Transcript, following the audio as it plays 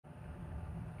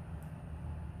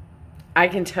I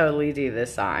can totally do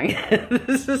this song.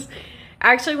 This is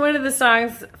actually one of the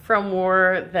songs from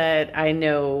War that I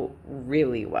know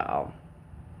really well.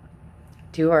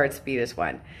 Two Hearts Beat as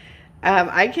One.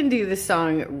 I can do this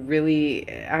song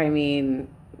really, I mean,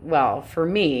 well, for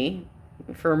me,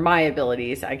 for my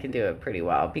abilities, I can do it pretty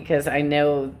well because I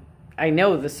know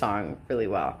the song really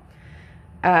well.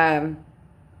 But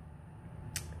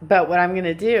what I'm going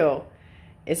to do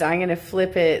is I'm going to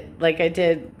flip it like I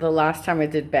did the last time I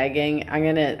did begging. I'm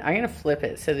going to flip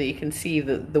it so that you can see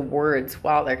the words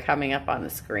while they're coming up on the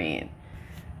screen.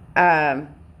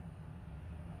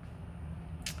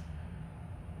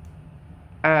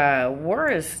 War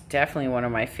is definitely one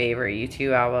of my favorite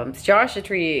U2 albums. Joshua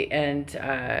Tree and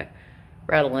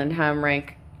Rattle and Hum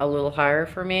rank a little higher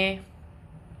for me.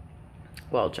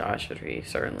 Well, Joshua Tree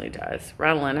certainly does.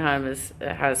 Rattle and Hum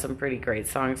has some pretty great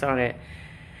songs on it.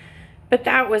 But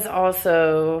that was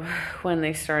also when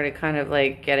they started kind of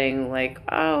like getting like,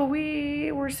 oh,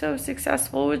 we were so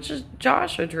successful with just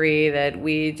Joshua Tree that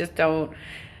we just don't,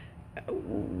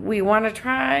 we want to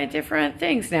try different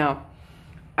things now.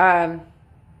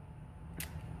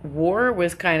 War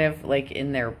was kind of like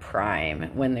in their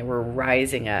prime when they were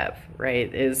rising up,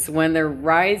 right? Is when they're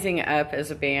rising up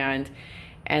as a band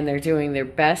and they're doing their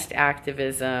best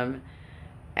activism.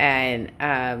 And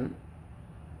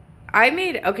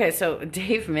okay, so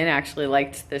Dave Min actually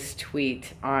liked this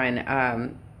tweet on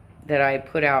that I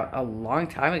put out a long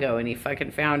time ago, and he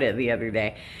fucking found it the other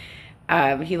day.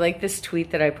 He liked this tweet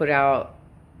that I put out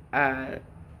a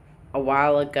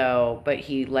while ago, but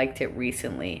he liked it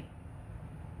recently.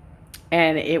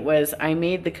 And it was, I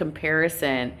made the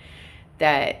comparison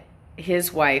that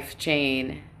his wife,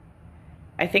 Jane,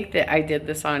 I think that I did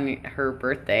this on her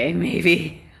birthday,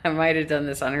 maybe. I might have done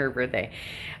this on her birthday.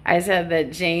 I said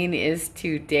that Jane is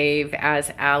to Dave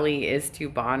as Allie is to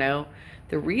Bono.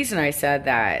 The reason I said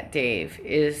that, Dave,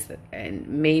 is, and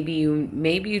maybe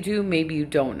you do, maybe you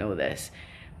don't know this,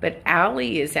 but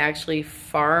Allie is actually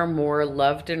far more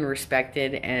loved and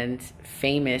respected and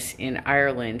famous in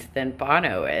Ireland than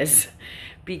Bono is,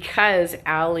 because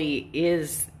Allie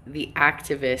is the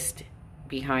activist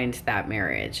behind that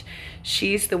marriage.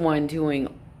 She's the one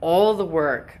doing all the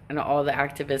work and all the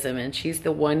activism, and she's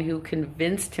the one who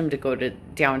convinced him to go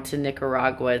down to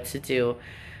Nicaragua to do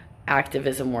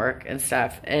activism work and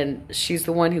stuff, and she's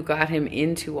the one who got him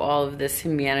into all of this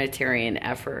humanitarian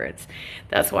efforts.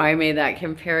 That's why I made that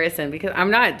comparison, because I'm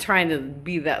not trying to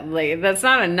be that, like, that's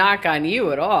not a knock on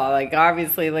you at all. Like,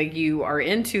 obviously, like, you are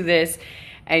into this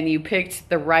and you picked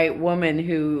the right woman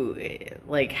who,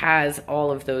 like, has all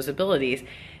of those abilities.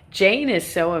 Jane is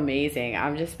so amazing.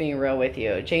 I'm just being real with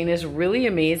you. Jane is really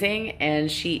amazing, and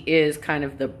she is kind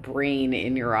of the brain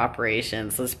in your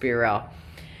operations. Let's be real.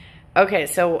 Okay,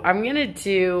 so I'm going to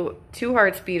do Two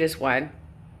Hearts Beat as One.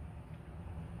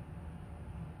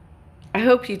 I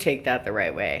hope you take that the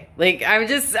right way. Like, I was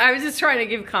just trying to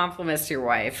give compliments to your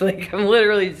wife. Like, I'm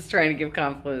literally just trying to give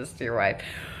compliments to your wife.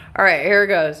 All right, here it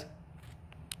goes.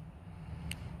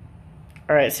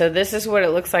 All right, so this is what it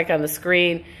looks like on the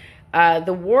screen.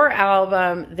 The War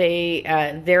album,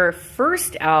 their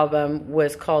first album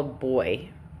was called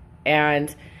Boy.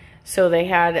 And so they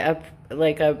had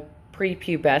a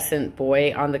prepubescent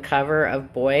boy on the cover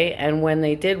of Boy, and when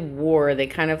they did War, they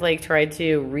kind of like tried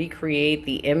to recreate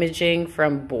the imaging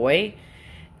from Boy.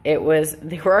 It was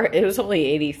only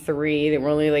 83. They were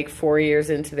only like 4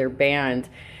 years into their band,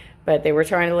 but they were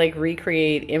trying to like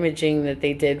recreate imaging that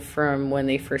they did from when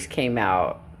they first came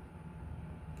out.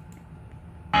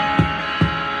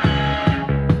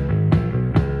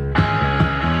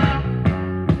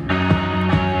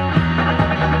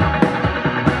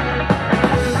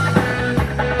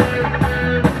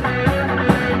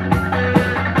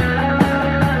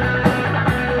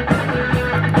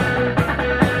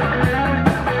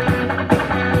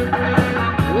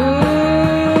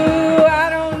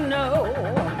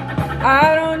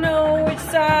 I don't know which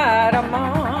side I'm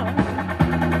on.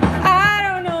 I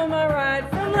don't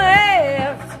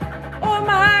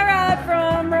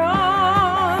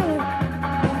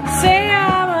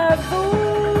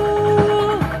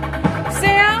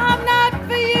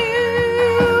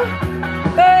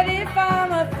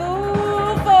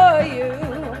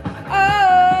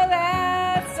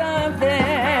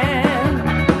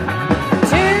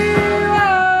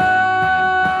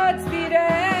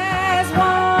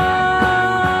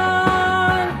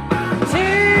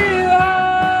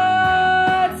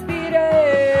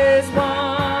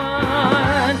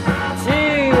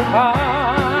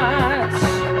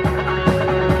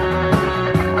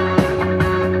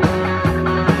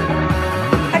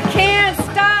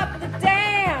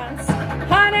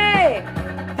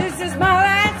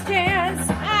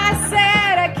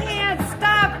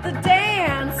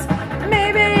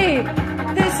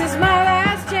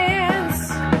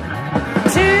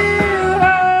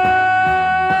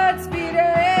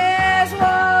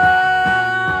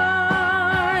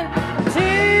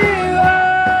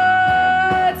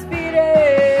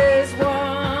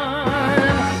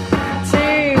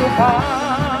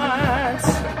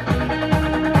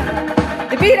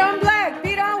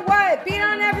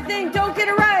everything, don't get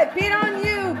it right. Beat on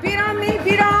you, beat on me,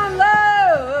 beat on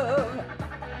love.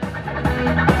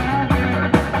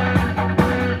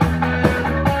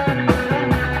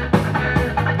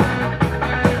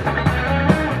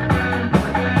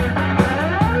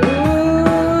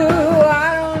 Ooh,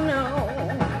 I don't know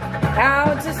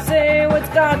how to say what's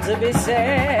got to be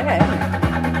said.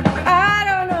 I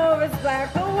don't know if it's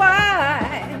black or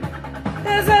white.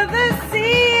 There's others see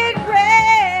it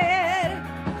red.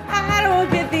 I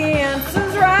don't get the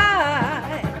answers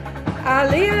right. I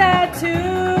leave that to you.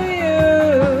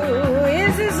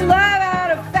 Is this love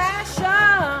out of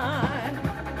fashion?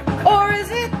 Or is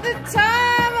it the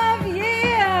time of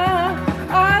year?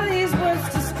 Are these words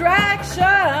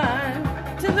distraction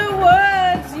to the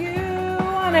words you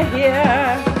want to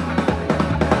hear?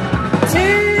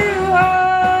 Two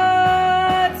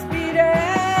hearts beat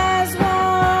as one.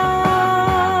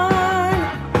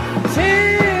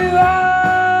 Two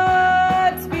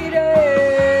hearts beat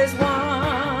as one.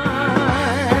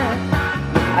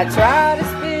 I try to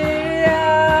spit it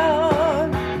out.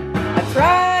 I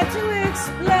try to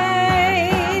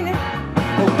explain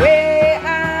the way I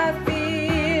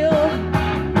feel.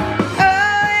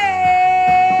 Oh,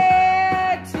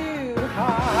 yeah, two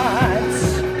hearts.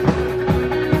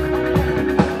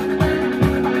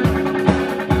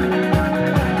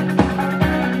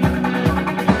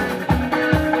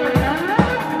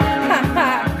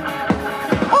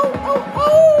 Oh, oh,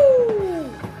 oh!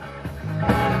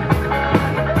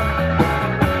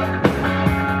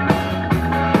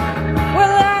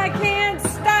 Well, I can't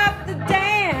stop the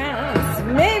dance.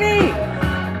 Maybe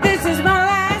this is my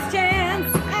last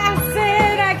chance. I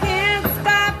said I can't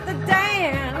stop the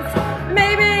dance.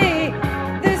 Maybe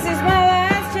this is my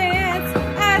last chance.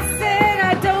 I said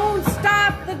I don't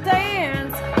stop the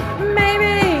dance.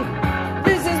 Maybe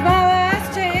this is my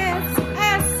last chance.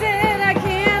 I said I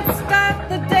can't stop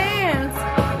the dance.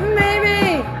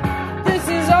 Maybe this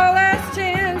is our last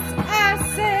chance. I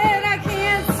said I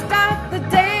can't stop the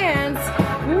dance.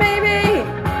 Maybe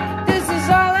this is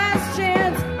our last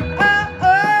chance.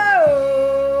 Oh.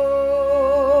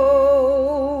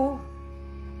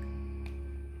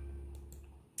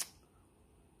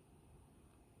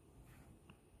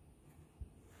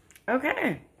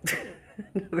 Okay.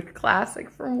 Another classic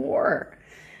from War.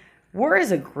 War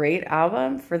is a great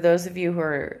album for those of you who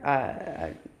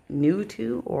are new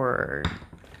to or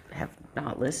have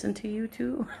not listened to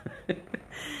U2.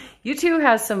 U2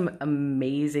 has some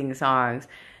amazing songs.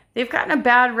 They've gotten a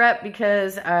bad rep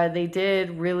because they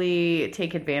did really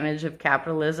take advantage of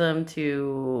capitalism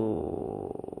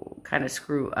to kind of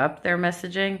screw up their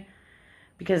messaging,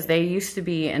 because they used to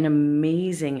be an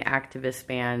amazing activist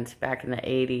band back in the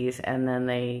 80s, and then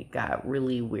they got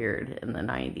really weird in the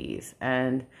 90s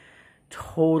and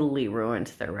totally ruined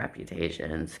their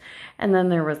reputations. And then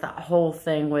there was that whole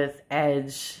thing with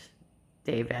Edge.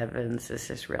 Dave Evans is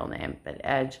his real name, but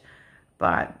Edge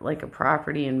bought like a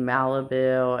property in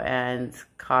Malibu and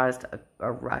caused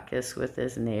a ruckus with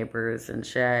his neighbors and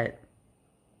shit.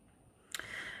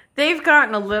 They've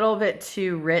gotten a little bit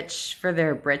too rich for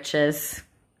their britches,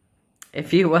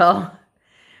 if you will.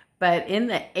 But in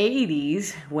the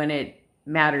 80s, when it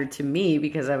mattered to me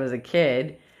because I was a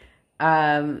kid,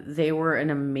 they were an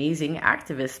amazing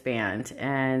activist band,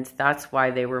 and that's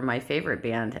why they were my favorite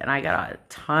band. And I got a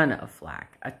ton of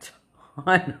flack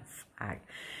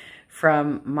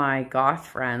from my goth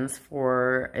friends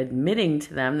for admitting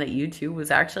to them that U2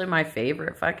 was actually my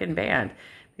favorite fucking band,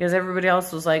 because everybody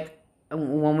else was like,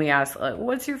 when we asked, like,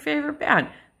 what's your favorite band?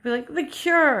 They'd be like, The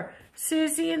Cure,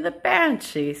 Susie and the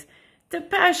Banshees,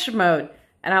 Depeche Mode.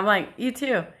 And I'm like,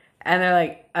 U2. And they're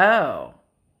like, oh.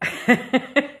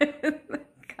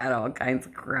 Got all kinds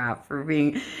of crap for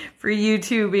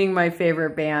U2 being my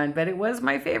favorite band, but it was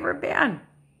my favorite band.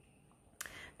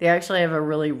 They actually have a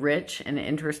really rich and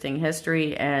interesting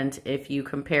history, and if you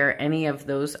compare any of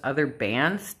those other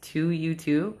bands to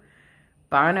U2,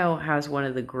 Bono has one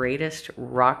of the greatest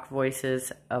rock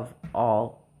voices of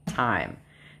all time.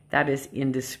 That is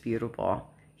indisputable.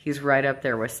 He's right up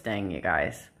there with Sting, you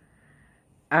guys.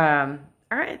 All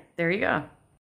right, there you go.